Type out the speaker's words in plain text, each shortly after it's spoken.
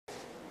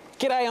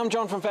G'day, I'm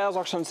John from Fowles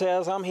Auctions and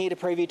Sales. I'm here to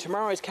preview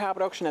tomorrow's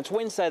carpet auction. It's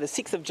Wednesday the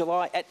 6th of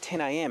July at 10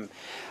 AM.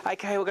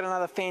 Okay, we've got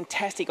another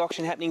fantastic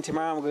auction happening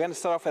tomorrow. We're going to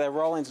start off with our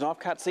roll-ins and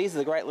offcuts. These are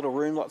the great little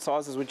room lot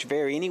sizes which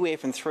vary anywhere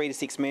from 3 to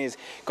 6 metres.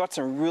 Got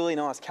some really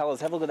nice colours.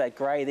 Have a look at that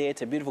grey there.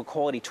 It's a beautiful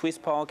quality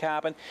twist pile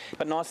carpet.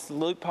 Got nice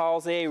loop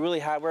piles there,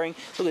 really hard wearing.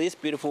 Look at this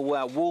beautiful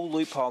wool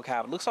loop pile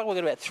carpet. Looks like we've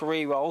got about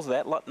 3 rolls of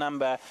that. Lot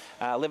number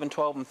 11,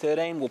 12 and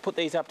 13. We'll put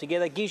these up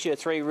together. Gives you a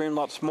 3 room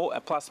lot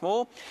plus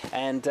more.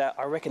 And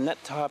I reckon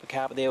that type of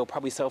carpet there will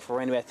probably sell for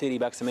around about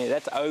 $30 a metre.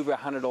 That's over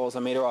 $100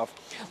 a metre off.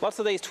 Lots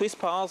of these twist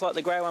piles like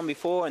the grey one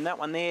before and that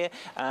one there,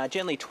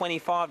 generally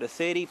 25 to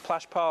 30.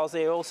 Plush piles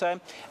there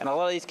also. And a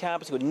lot of these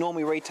carpets would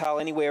normally retail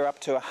anywhere up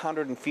to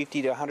 $150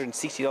 to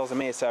 $160 a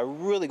metre. So a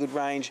really good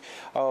range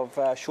of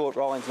short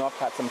roll-ins and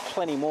offcuts and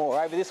plenty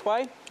more. Over this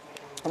way,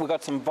 we've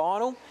got some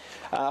vinyl,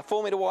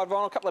 4 metre wide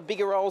vinyl, a couple of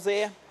bigger rolls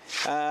there.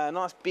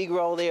 Nice big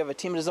roll there of a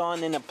timber design,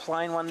 then a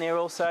plain one there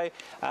also.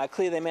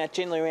 Clear them out,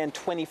 generally around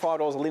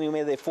 $25 a linear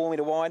metre. They're 4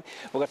 metre wide.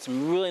 We've got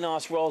some really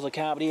nice rolls of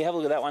carpet here. Have a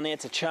look at that one there.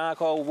 It's a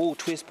charcoal wool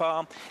twist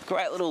pile.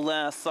 Great little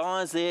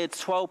size there.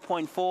 It's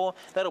 12.4.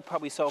 That'll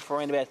probably sell for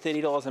around about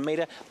 $30 a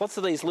metre. Lots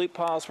of these loop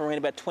piles for around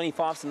about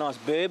 25. It's a nice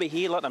Berber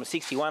here, lot number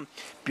 61.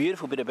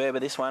 Beautiful bit of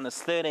Berber. This one is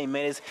 13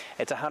 metres.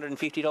 It's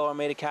 $150 a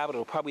metre carpet.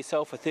 It'll probably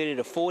sell for 30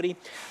 to 40.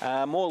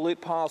 More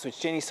loop piles,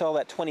 which generally sell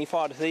at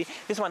 25 to 30.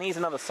 This one here's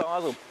another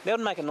size. That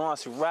would make a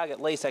nice rug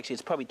at least. Actually,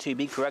 it's probably too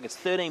big for a rug. It's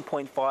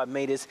 13.5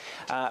 metres.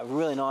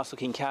 Really nice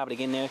looking carpet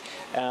again there.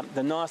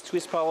 The nice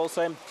twist pile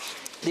also.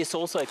 This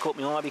also caught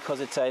my eye because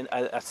it's a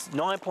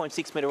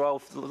 9.6 metre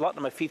roll, lot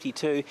number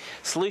 52,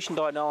 solution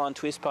dyed nylon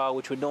twist pile,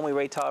 which would normally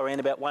retail around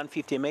about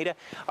 $150 a metre.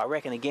 I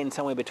reckon again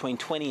somewhere between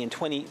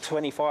 25 to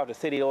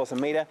 $30 a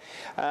metre.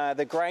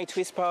 The grey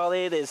twist pile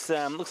there, there's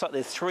looks like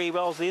there's 3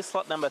 rolls there,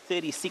 slot number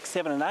 36,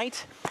 7 and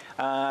 8.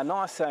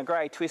 Nice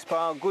grey twist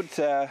pile, good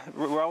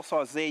roll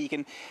size there. You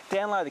can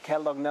download the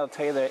catalogue and they'll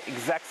tell you the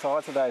exact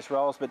size of those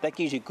rolls, but that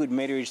gives you good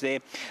meterage there.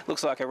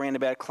 Looks like around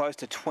about close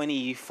to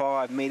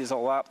 25 metres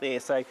all up there,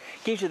 so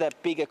gives you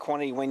that bigger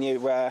quantity when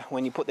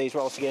you put these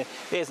rolls together.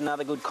 There's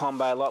another good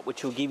combo lot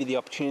which will give you the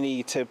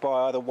opportunity to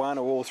buy either one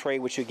or all 3,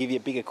 which will give you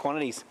bigger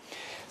quantities.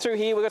 Through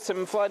here we've got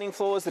some floating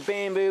floors, the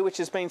bamboo, which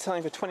has been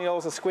selling for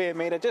 $20 a square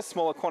metre, just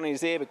smaller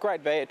quantities there, but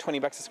great value at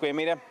 $20 a square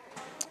metre.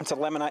 It's a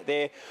laminate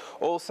there,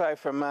 also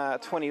from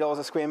 $20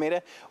 a square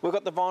metre. We've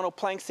got the vinyl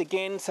planks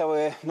again, so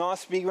a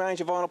nice big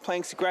range of vinyl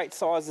planks, great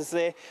sizes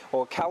there,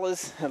 or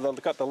colours.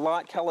 They've got the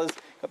light colours,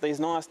 got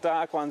these nice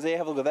dark ones there.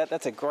 Have a look at that.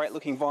 That's a great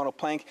looking vinyl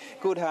plank.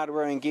 Good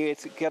hardware and gear.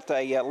 It's got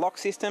a lock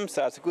system,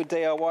 so it's a good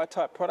DIY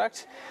type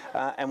product.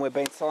 And we've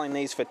been selling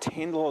these for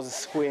 $10 a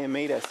square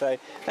metre, so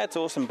that's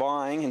awesome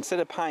buying.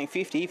 Instead of paying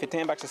 $50 for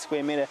 $10 a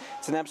square metre,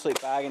 it's an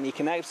absolute bargain. You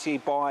can actually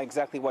buy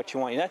exactly what you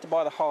want. You don't have to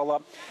buy the whole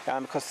lot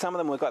because some of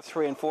them we've got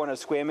 300 and 400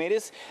 square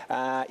metres.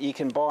 You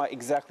can buy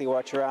exactly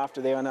what you're after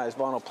there on those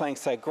vinyl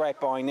planks, so great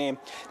buying them.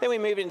 Then we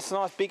move into some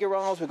nice bigger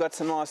rolls. We've got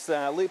some nice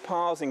loop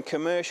piles in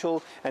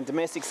commercial and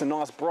domestic, some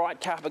nice bright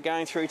carpet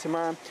going through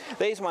tomorrow.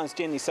 These ones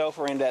generally sell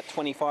for around about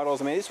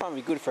 $25 a metre. This one would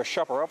be good for a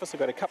shop or office. We've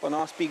got a couple of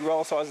nice big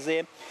roll sizes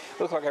there.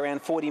 Look like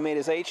around 40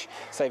 metres each.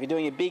 So if you're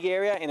doing a big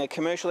area in a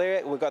commercial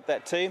area, we've got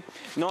that too.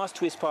 Nice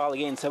twist pile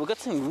again. So we've got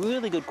some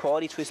really good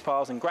quality twist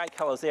piles and great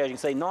colours there. As you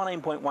can see,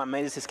 19.1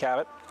 metres this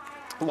carpet.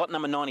 Lot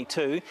number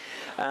 92.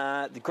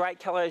 The great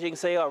colour, as you can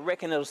see, I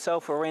reckon it'll sell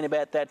for around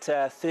about that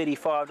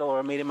 $35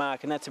 a metre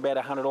mark, and that's about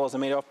 $100 a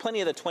metre off.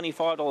 Plenty of the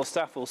 $25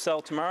 stuff will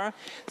sell tomorrow,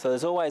 so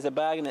there's always a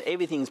bargain.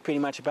 Everything's pretty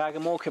much a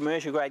bargain. More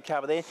commercial grade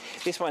carpet there.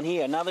 This one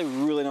here, another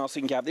really nice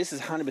looking carpet. This is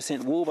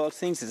 100% wool box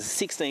things. It's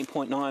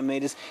 16.9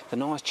 metres. The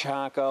nice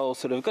charcoal,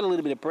 sort of got a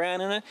little bit of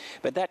brown in it,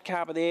 but that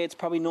carpet there, it's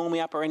probably normally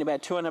up around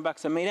about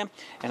 $200 a metre,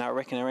 and I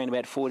reckon around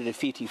about 40 to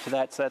 50 for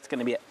that, so that's going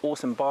to be an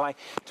awesome buy.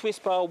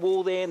 Twist pile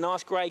wool there,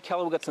 nice grey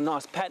colour. We've got some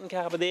nice pattern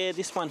carpet there.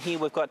 This one here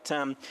we've got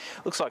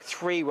looks like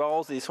 3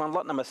 rolls. This one,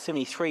 lot number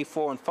 73,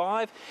 4 and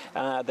 5.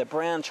 The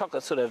brown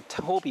chocolate sort of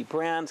taupey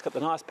brown. It's got the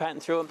nice pattern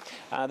through it.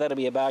 That'll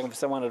be a bargain for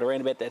someone at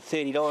around about that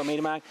 $30 a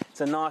metre mark. It's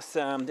a nice,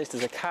 this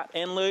is a cut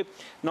and loop.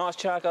 Nice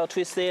charcoal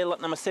twist there,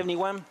 lot number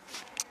 71.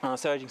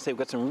 So as you can see, we've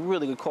got some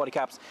really good quality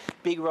cups.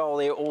 Big roll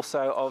there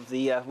also of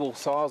the wool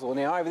sisal.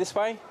 Now over this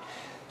way,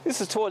 this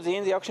is towards the end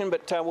of the auction,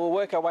 but we'll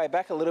work our way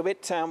back a little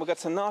bit. We've got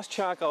some nice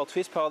charcoal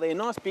twist pile there,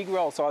 nice big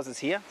roll sizes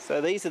here.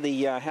 So these are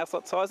the house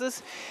lot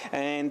sizes,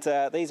 and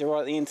these are right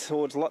at the end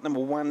towards lot number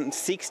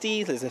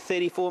 160. There's a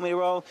 34 metre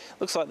roll.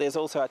 Looks like there's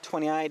also a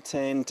 28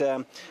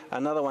 and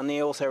another one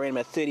there also around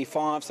about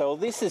 35. So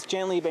this has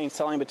generally been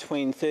selling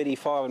between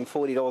 $35 and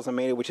 $40 a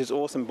metre, which is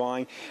awesome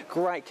buying.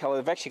 Great colour.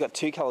 We've actually got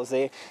 2 colours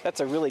there. That's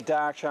a really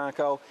dark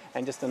charcoal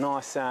and just a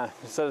nice, so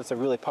it's a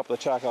really popular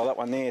charcoal, that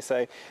one there.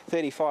 So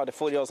 $35 to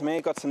 $40 a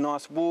metre. Got some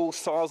nice wool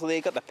styles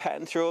there, got the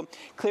pattern through it.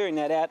 Clearing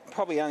that out,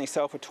 probably only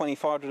sell for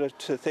 $25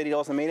 to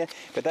 $30 a metre,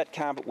 but that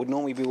carpet would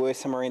normally be worth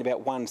somewhere in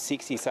about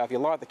 $160. So if you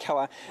like the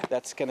colour,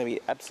 that's going to be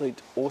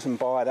absolute awesome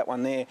buy, that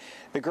one there.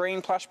 The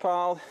green plush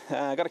pile,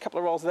 got a couple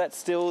of rolls of that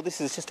still.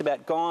 This is just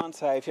about gone,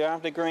 so if you're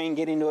after green,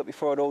 get into it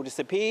before it all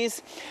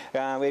disappears.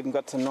 We've even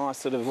got some nice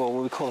sort of, well,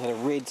 we call it a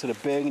red sort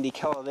of burgundy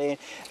colour there.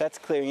 That's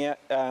clearing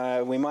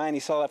out. We may only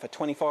sell that for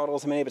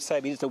 $25 a metre, but say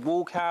if it's a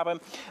wool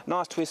carpet,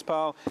 nice twist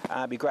pile,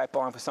 be great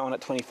buying for someone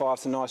at 25.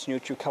 Some nice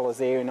neutral colours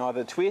there in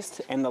either the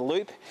twist and the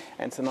loop,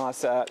 and some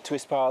nice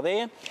twist pile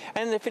there.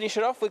 And to finish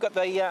it off, we've got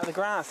the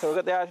grass. So we've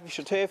got the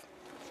artificial turf.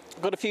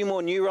 Got a few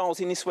more new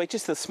rolls in this week,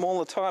 just the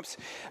smaller types,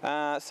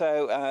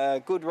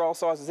 good roll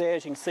sizes there.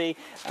 As you can see,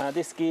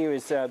 this gear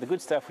is the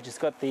good stuff, which has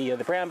got the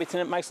brown bits in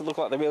it, makes it look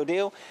like the real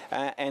deal,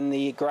 and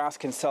the grass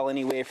can sell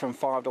anywhere from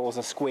 $5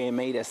 a square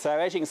metre. So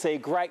as you can see,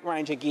 great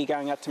range of gear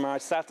going up tomorrow.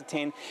 It starts at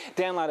 10.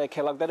 Download our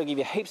catalogue, that'll give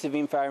you heaps of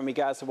info in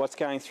regards to what's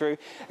going through.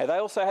 They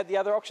also had the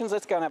other auctions.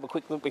 Let's go and have a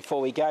quick look before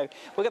we go.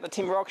 We've got the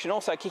timber auction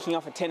also kicking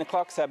off at 10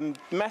 o'clock, so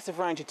massive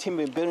range of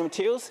timber and building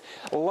materials.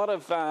 A lot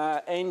of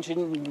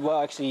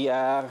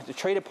the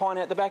treated pine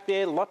out the back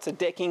there, lots of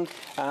decking.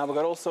 We've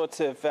got all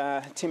sorts of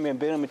timber and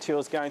building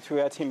materials going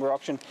through our timber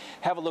auction.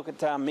 Have a look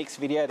at Mick's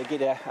video to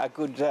get a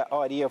good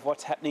idea of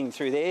what's happening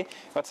through there.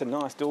 Got some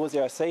nice doors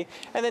there, I see.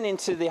 And then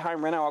into the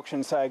home reno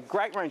auction. So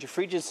great range of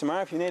fridges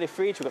tomorrow. If you need a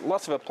fridge, we've got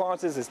lots of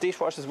appliances. There's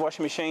dishwashers,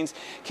 washing machines,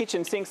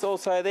 kitchen sinks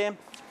also there.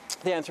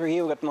 Down through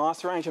here, we've got a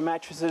nice range of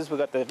mattresses. We've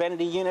got the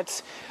vanity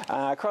units.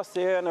 Across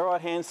there on the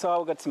right-hand side,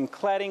 we've got some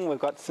cladding. We've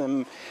got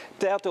some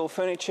outdoor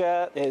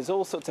furniture. There's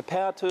all sorts of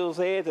power tools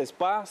there. There's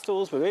bar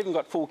stools. We've even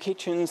got full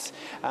kitchens.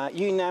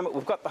 You name it,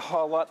 we've got the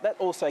whole lot. That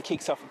also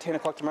kicks off at 10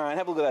 o'clock tomorrow. And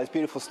have a look at those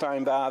beautiful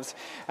stone baths.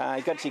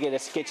 You've got to get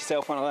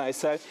yourself one of those.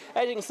 So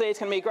as you can see, it's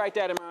going to be a great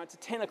day tomorrow. It's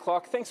at 10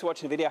 o'clock. Thanks for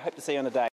watching the video. Hope to see you on the day.